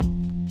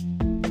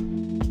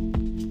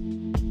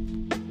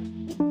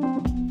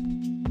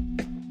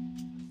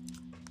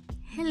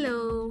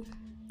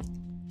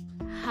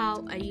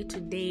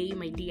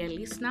dear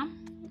listener.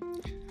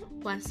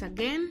 Once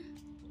again,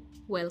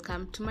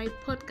 welcome to my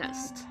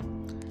podcast.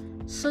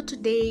 So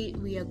today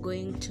we are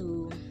going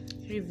to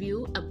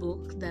review a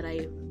book that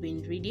I've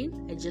been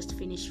reading. I just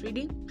finished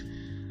reading,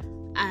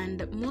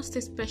 and most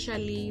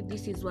especially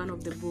this is one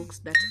of the books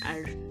that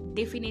are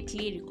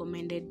definitely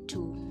recommended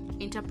to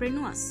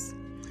entrepreneurs.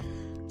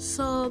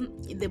 So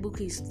the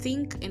book is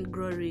Think and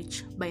Grow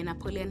Rich by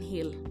Napoleon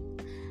Hill.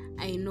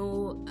 I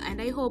know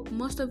and I hope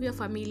most of you are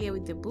familiar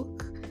with the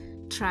book.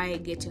 Try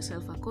get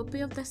yourself a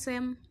copy of the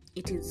same.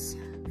 It is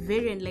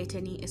very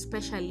enlightening,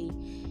 especially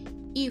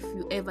if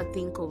you ever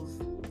think of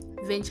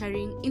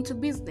venturing into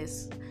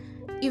business.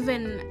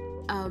 Even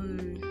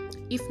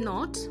if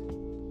not,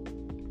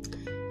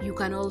 you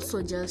can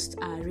also just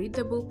read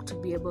the book to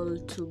be able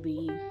to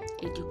be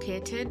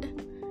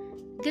educated,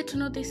 get to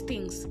know these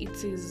things.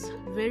 It is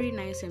very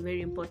nice and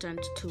very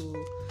important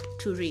to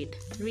read.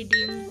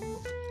 Reading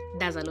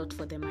does a lot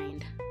for the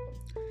mind.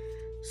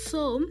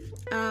 So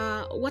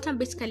what I'm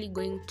basically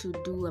going to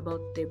do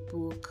about the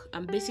book,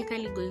 I'm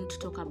basically going to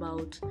talk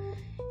about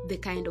the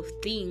kind of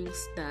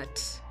things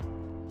that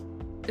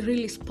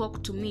really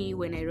spoke to me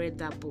when I read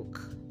that book.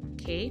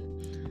 Okay,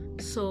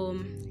 so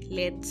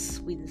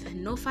with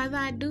no further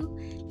ado,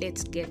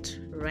 let's get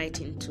right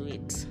into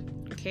it.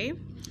 Okay,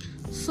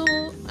 so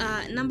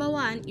number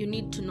one, you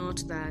need to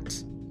note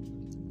that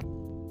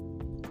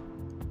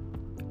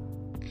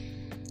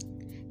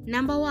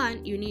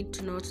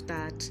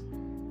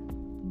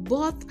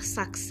both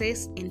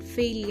success and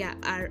failure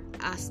are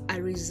as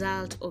a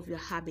result of your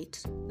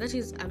habit. That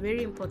is a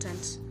very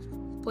important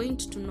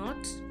point to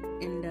note.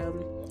 And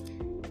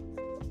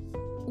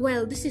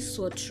this is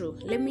so true.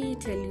 Let me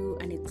tell you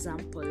an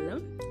example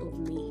of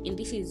me. And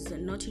this is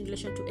not in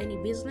relation to any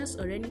business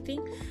or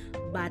anything,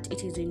 but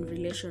it is in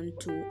relation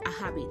to a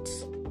habit.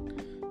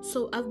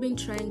 So I've been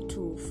trying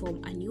to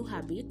form a new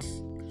habit,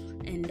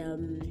 and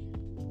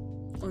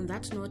on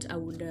that note, I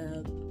would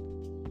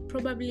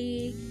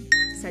probably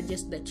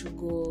suggest that you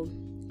go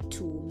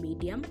to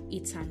Medium.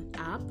 It's an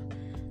app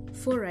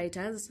for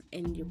writers,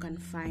 and you can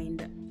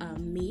find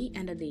me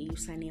under the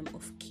username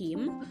of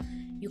Kim.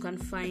 You can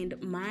find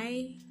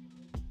my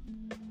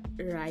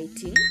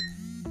writing.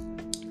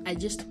 I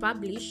just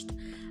published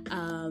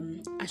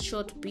a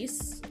short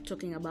piece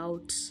talking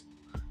about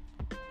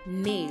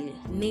nail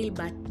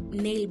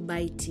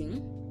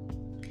biting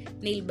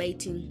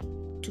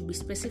to be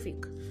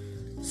specific.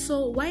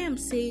 So why I'm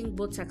saying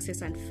both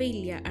success and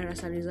failure are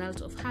as a result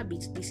of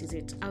habits, this is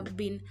it.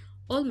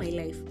 All my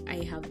life,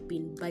 I have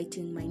been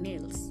biting my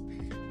nails.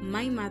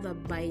 My mother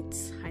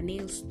bites her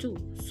nails too.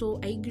 So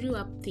I grew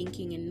up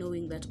thinking and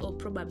knowing that,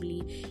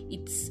 probably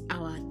it's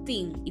our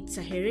thing. It's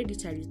a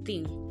hereditary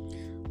thing.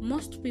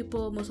 Most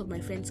of my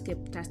friends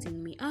kept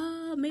asking me,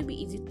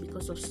 maybe is it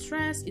because of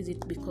stress? Is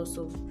it because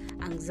of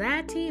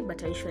anxiety?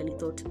 But I usually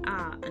thought,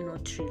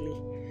 not really.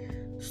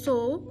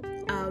 So,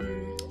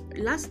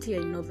 last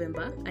year in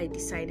November, I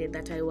decided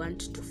that I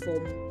want to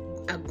form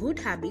a good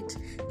habit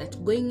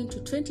that going into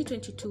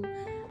 2022,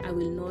 I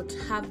will not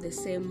have the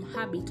same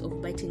habit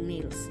of biting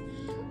nails.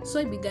 So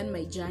I began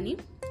my journey.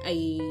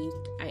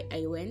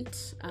 I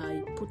went,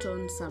 I put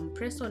on some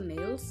press-on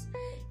nails,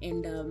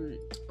 and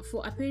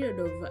for a period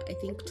of I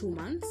think 2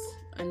 months,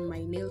 and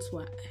my nails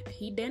were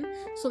hidden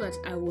so that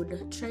I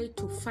would try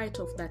to fight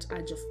off that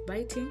urge of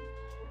biting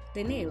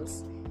the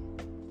nails.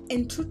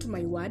 And true to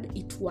my word,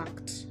 it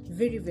worked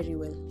very, very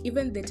well.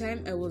 Even the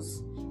time I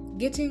was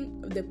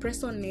getting the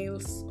press-on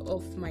nails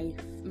of my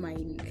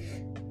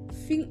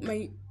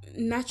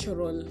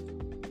natural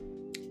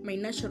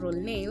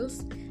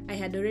nails, I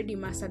had already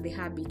mastered the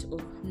habit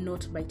of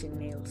not biting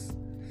nails.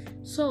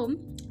 So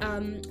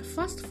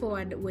fast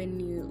forward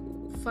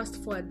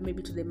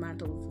maybe to the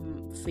month of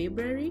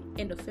February,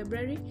 end of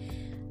February,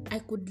 I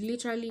could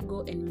literally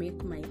go and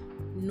make my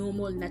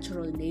normal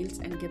natural nails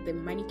and get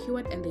them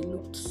manicured, and they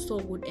looked so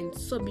good and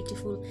so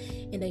beautiful,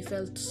 and I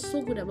felt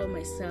so good about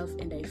myself,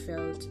 and I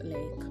felt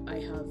like I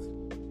have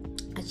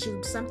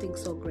achieved something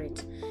so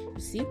great, you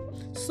see.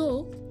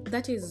 So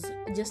that is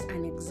just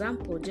an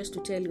example, just to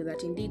tell you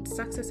that indeed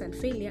success and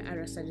failure are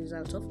as a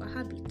result of a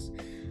habit.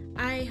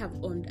 I have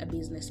owned a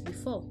business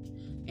before,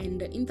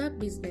 and in that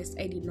business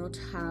I did not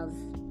have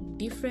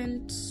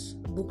different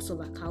books of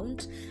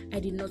account. I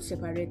did not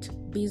separate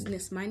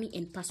business money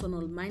and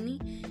personal money,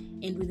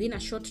 and within a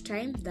short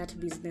time that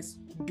business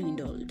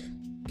dwindled.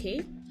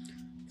 Okay,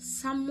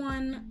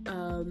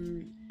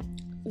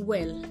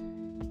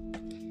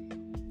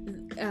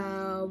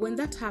 when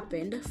that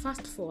happened,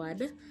 fast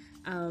forward,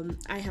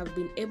 I have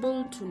been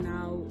able to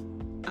now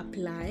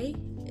apply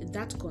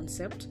that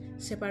concept,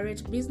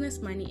 separate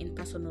business money and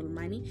personal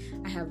money.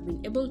 I have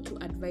been able to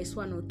advise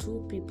 1 or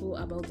 2 people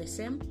about the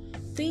same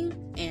thing,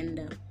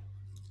 and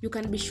you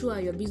can be sure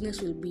your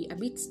business will be a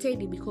bit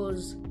steady,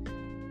 because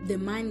the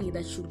money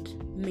that should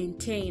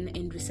maintain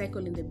and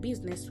recycle in the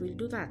business will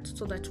do that.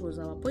 So that was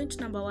our point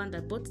number 1,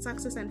 that both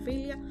success and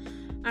failure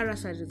are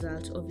as a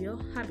result of your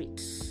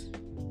habits.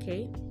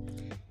 Okay.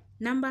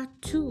 Number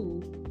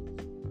 2,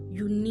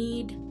 you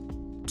need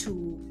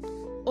to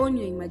own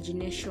your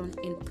imagination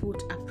and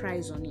put a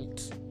price on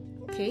it.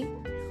 Okay?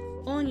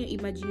 Own your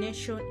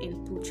imagination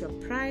and put your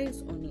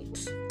price on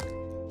it.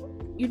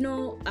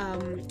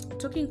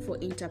 Talking for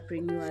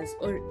entrepreneurs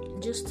or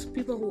just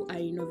people who are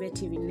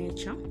innovative in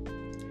nature,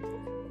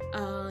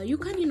 you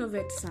can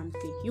innovate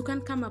something. You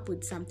can come up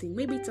with something.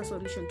 Maybe it's a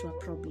solution to a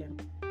problem.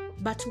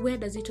 But where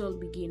does it all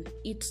begin?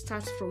 It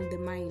starts from the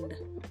mind.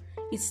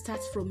 It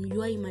starts from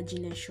your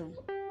imagination.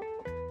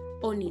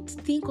 Own it.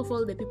 Think of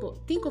all the people.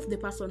 Think of the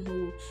person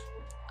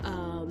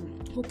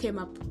who came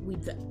up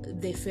with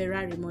the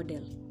Ferrari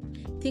model.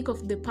 Think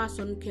of the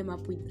person who came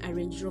up with a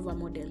Range Rover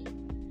model.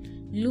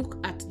 Look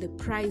at the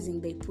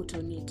pricing they put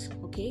on it.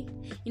 Okay?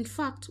 In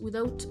fact,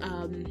 without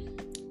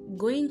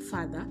going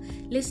further,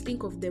 let's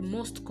think of the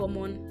most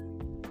common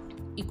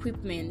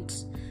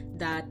equipment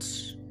that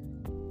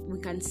we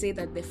can say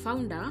that the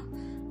founder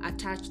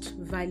attached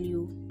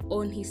value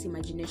on his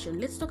imagination.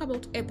 Let's talk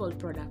about Apple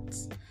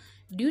products.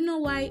 Do you know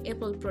why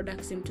Apple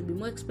products seem to be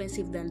more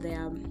expensive than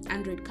their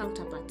Android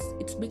counterparts?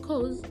 It's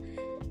because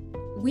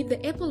with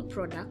the Apple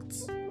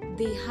products,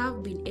 they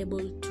have been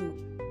able to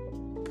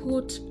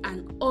put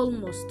an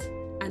almost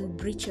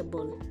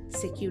unbreachable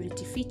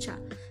security feature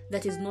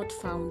that is not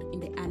found in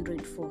the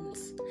Android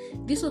phones.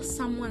 This was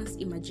someone's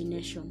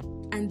imagination,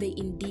 and they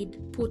indeed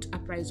put a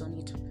price on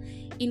it.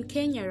 In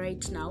Kenya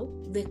right now,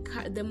 the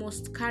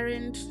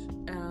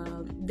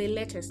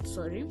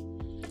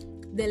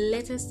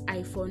latest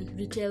iPhone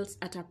retails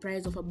at a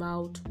price of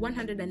about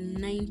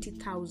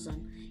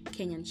 190,000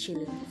 Kenyan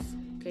shillings.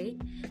 Okay,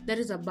 that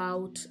is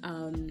about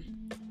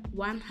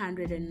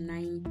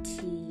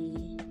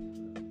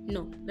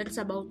that's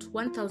about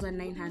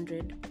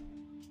 1,900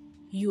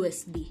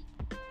 USD.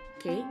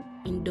 Okay,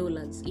 in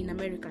dollars, in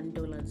American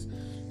dollars.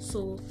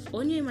 So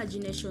on your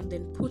imagination,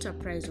 then put a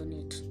price on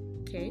it.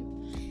 Okay,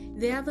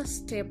 the other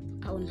step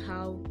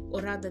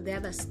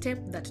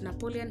that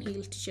Napoleon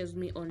Hill teaches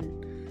me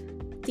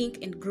on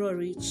Think and Grow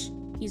Rich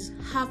is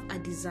have a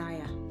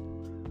desire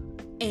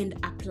and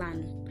a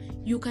plan.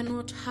 You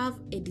cannot have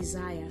a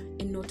desire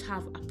and not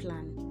have a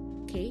plan.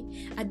 Okay,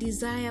 a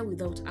desire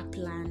without a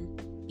plan,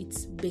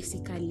 it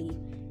basically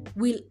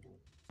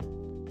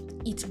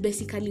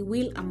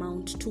will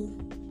amount to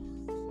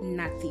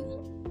nothing.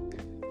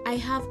 I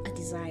have a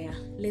desire.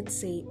 Let's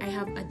say I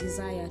have a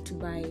desire to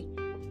buy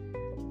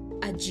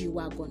a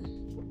G-Wagon.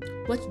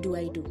 What do?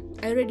 I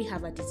already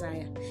have a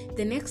desire.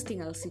 The next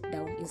thing I'll sit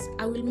down is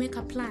I will make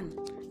a plan.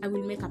 I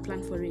will make a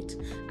plan for it.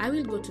 I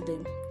will go to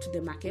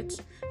the market,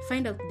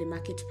 find out the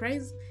market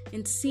price,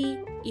 and see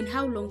in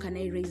how long can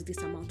I raise this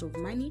amount of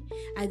money.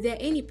 Are there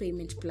any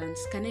payment plans?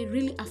 Can I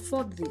really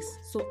afford this?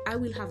 So I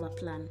will have a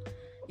plan.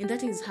 And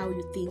that is how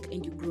you think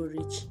and you grow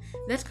rich.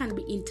 That can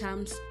be in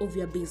terms of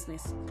your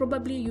business.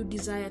 Probably you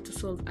desire to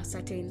solve a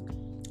certain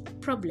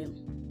problem.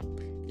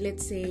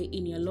 Let's say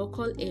in your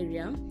local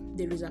area,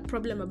 there is a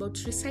problem about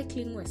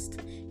recycling waste.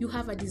 You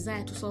have a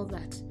desire to solve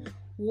that.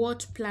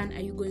 What plan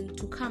are you going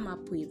to come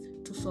up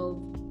with to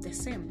solve the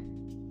same?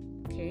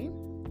 Okay,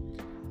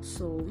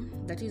 so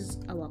that is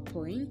our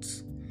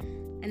point.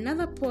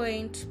 Another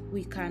point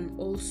we can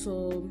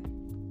also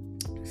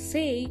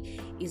say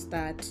is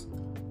that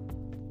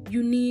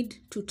you need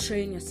to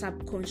train your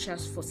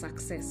subconscious for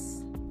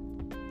success.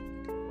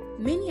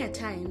 Many a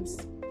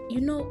times,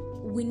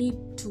 we need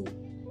to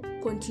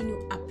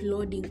continue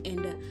uploading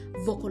and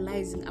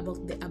vocalizing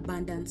about the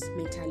abundance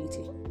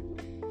mentality.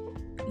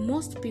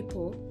 Most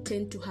people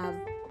tend to have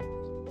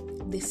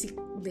the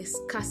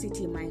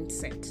scarcity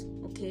mindset.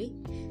 Okay,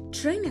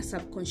 train your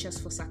subconscious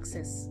for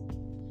success.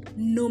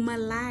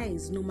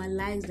 Normalize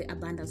the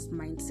abundance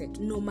mindset.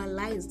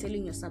 Normalize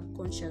telling your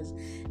subconscious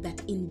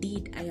that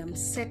indeed I am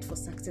set for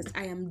success.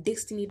 I am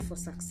destined for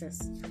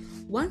success.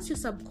 Once your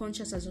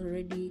subconscious has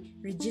already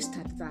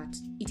registered that,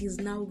 it is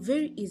now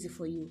very easy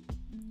for you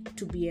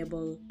to be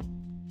able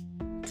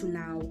to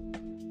now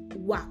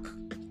work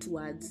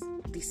towards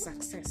this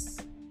success.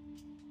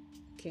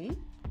 Okay.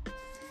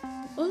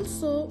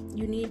 Also,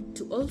 you need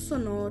to also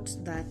note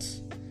that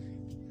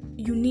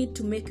you need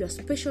to make your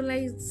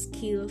specialized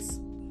skills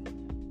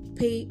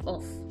pay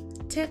off.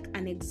 Take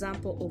an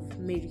example of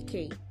Mary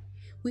Kay.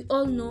 We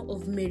all know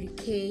of Mary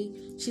Kay.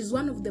 She's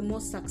one of the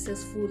most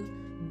successful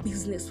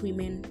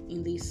businesswomen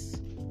in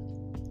this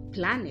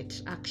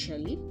planet,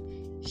 actually.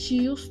 She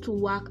used to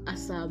work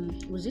as a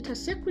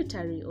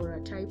secretary or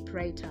a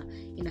typewriter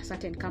in a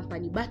certain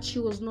company, but she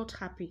was not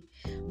happy.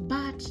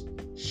 But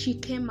she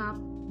came up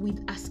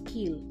with a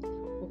skill,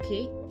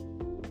 okay?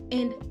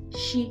 And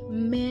she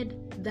made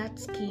that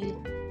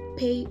skill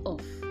pay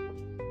off.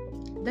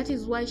 That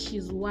is why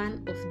she's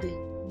one of the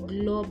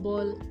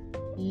global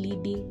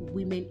leading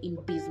women in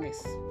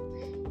business.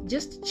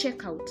 Just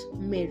check out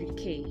Mary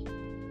Kay.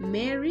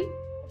 Mary,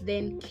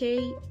 then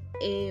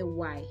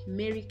K-A-Y.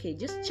 Mary Kay.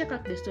 Just check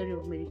out the story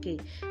of Mary Kay.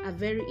 A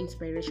very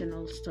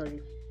inspirational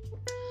story.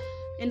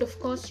 And of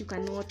course, you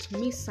cannot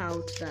miss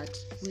out that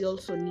we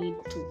also need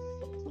to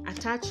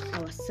attach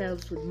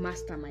ourselves with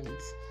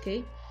masterminds.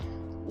 Okay?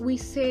 We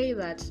say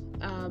that,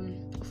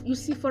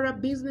 for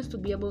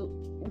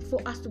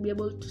us to be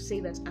able to say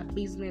that a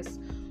business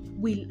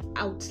will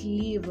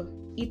outlive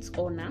its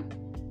owner.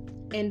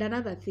 And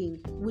another thing,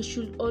 we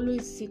should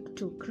always seek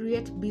to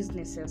create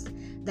businesses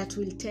that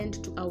will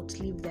tend to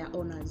outlive their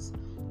owners.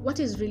 What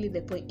is really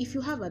the point? If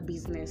you have a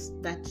business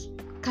that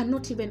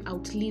cannot even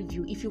outlive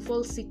you, if you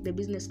fall sick, the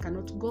business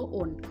cannot go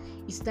on,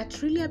 is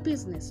that really a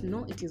business?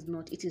 No, it is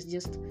not. It is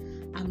just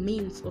a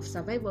means of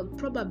survival,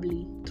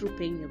 probably through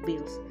paying your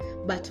bills.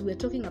 But we're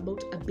talking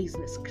about a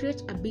business.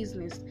 Create a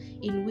business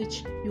in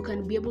which you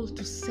can be able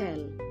to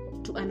sell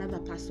to another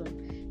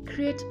person.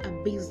 Create a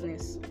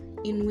business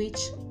in which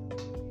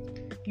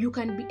you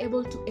can be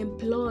able to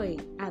employ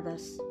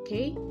others,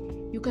 okay?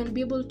 You can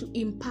be able to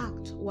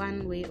impact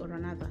one way or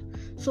another.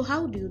 So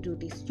how do you do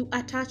this? You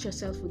attach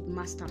yourself with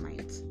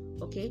masterminds,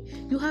 okay?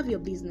 You have your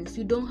business.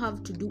 You don't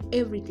have to do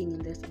everything in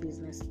this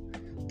business,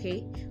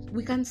 okay?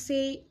 We can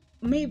say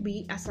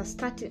maybe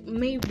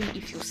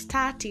if you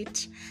start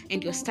it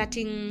and you're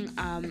starting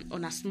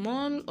on a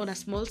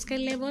small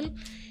scale level,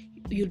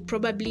 you'll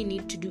probably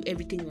need to do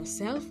everything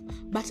yourself.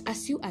 But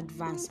as you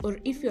advance, or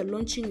if you're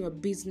launching your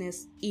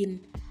business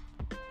in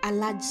a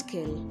large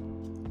scale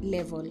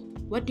level,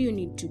 what do you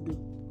need to do?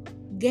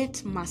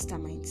 Get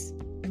masterminds.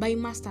 By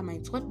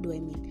masterminds, what do I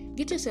mean?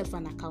 Get yourself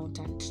an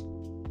accountant,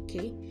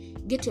 okay?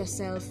 Get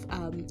yourself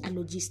a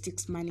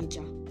logistics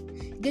manager.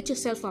 Get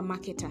yourself a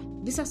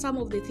marketer. These are some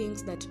of the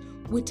things that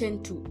we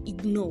tend to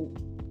ignore,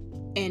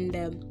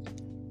 and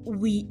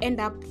we end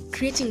up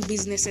creating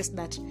businesses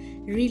that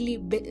really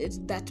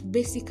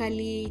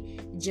basically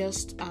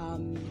just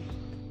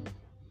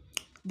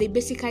they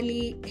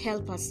basically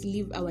help us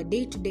live our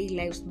day-to-day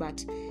lives,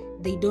 but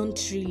they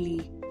don't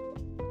really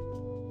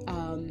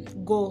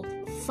go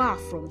far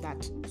from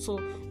that.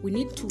 So we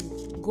need to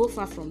go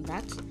far from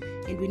that,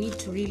 and we need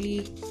to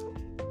really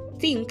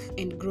think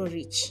and grow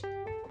rich.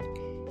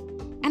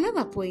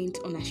 Another point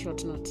on a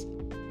short note,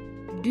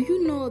 do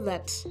you know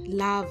that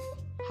love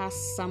has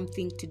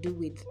something to do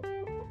with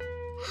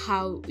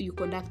how you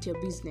conduct your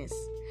business?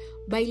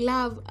 By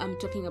love, I'm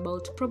talking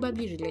about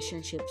probably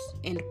relationships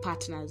and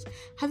partners.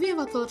 Have you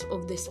ever thought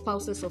of the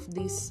spouses of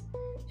these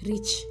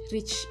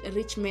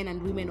rich men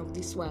and women of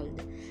this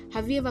world?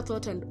 Have you ever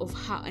thought of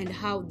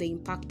how they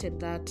impacted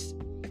that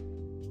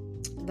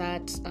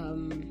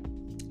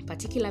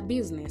particular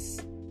business?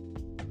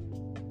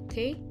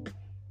 Okay.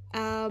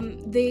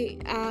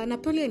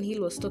 Napoleon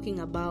Hill was talking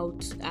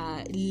about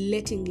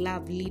letting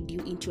love lead you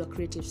into a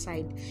creative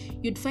side.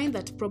 You'd find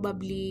that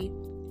probably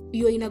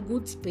you're in a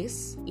good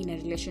space in a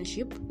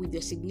relationship with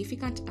your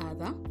significant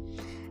other,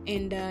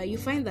 and you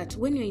find that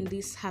when you're in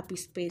this happy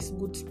space,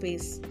 good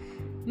space,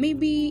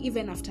 maybe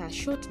even after a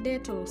short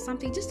date or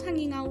something, just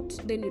hanging out,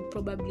 then you'd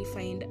probably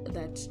find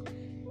that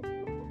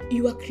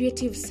your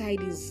creative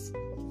side is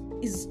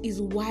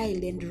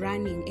wild and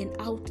running and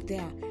out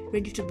there,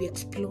 ready to be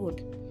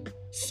explored.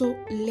 So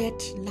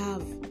let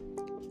love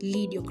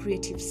lead your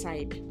creative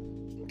side,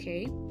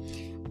 okay?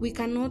 We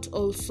cannot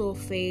also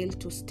fail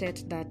to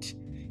state that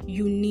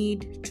you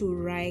need to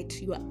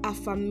write your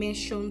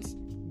affirmations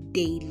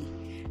daily.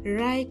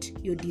 Write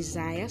your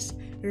desires,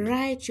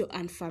 write your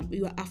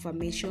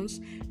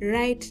affirmations,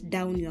 write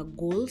down your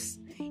goals,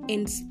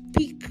 and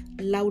speak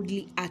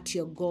loudly at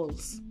your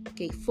goals.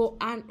 Okay, for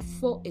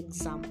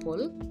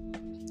example,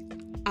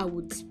 I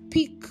would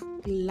speak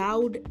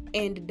loud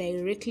and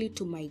directly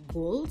to my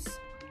goals.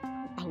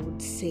 I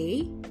would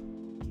say,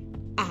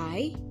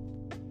 I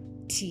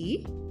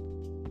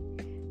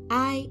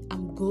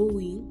am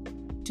going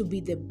to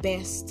be the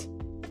best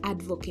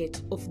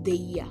advocate of the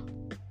year.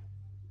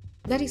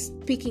 That is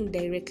speaking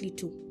directly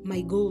to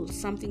my goals,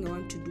 something I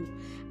want to do.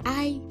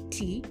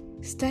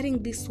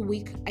 Starting this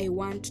week, I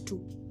want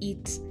to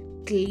eat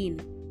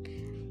clean.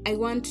 I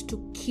want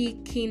to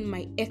kick in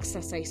my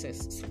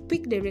exercises.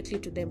 Speak directly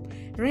to them.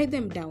 Write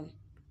them down.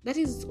 That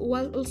is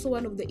also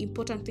one of the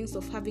important things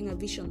of having a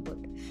vision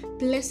board.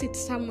 Place it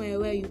somewhere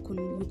where you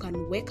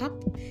can wake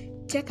up,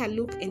 take a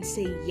look, and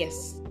say,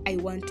 yes, I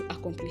want to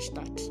accomplish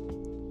that.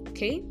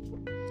 Okay?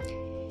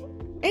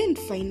 And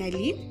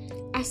finally,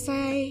 as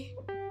I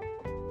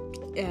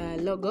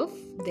log off,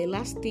 the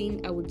last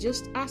thing I would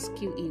just ask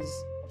you is,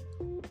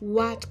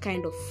 what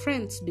kind of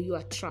friends do you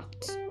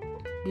attract?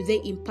 Do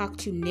they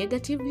impact you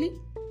negatively?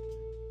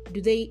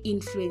 Do they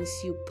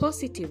influence you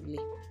positively?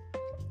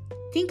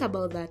 Think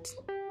about that.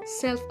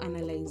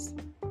 Self-analyze.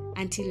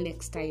 Until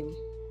next time,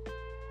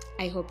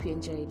 I hope you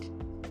enjoyed.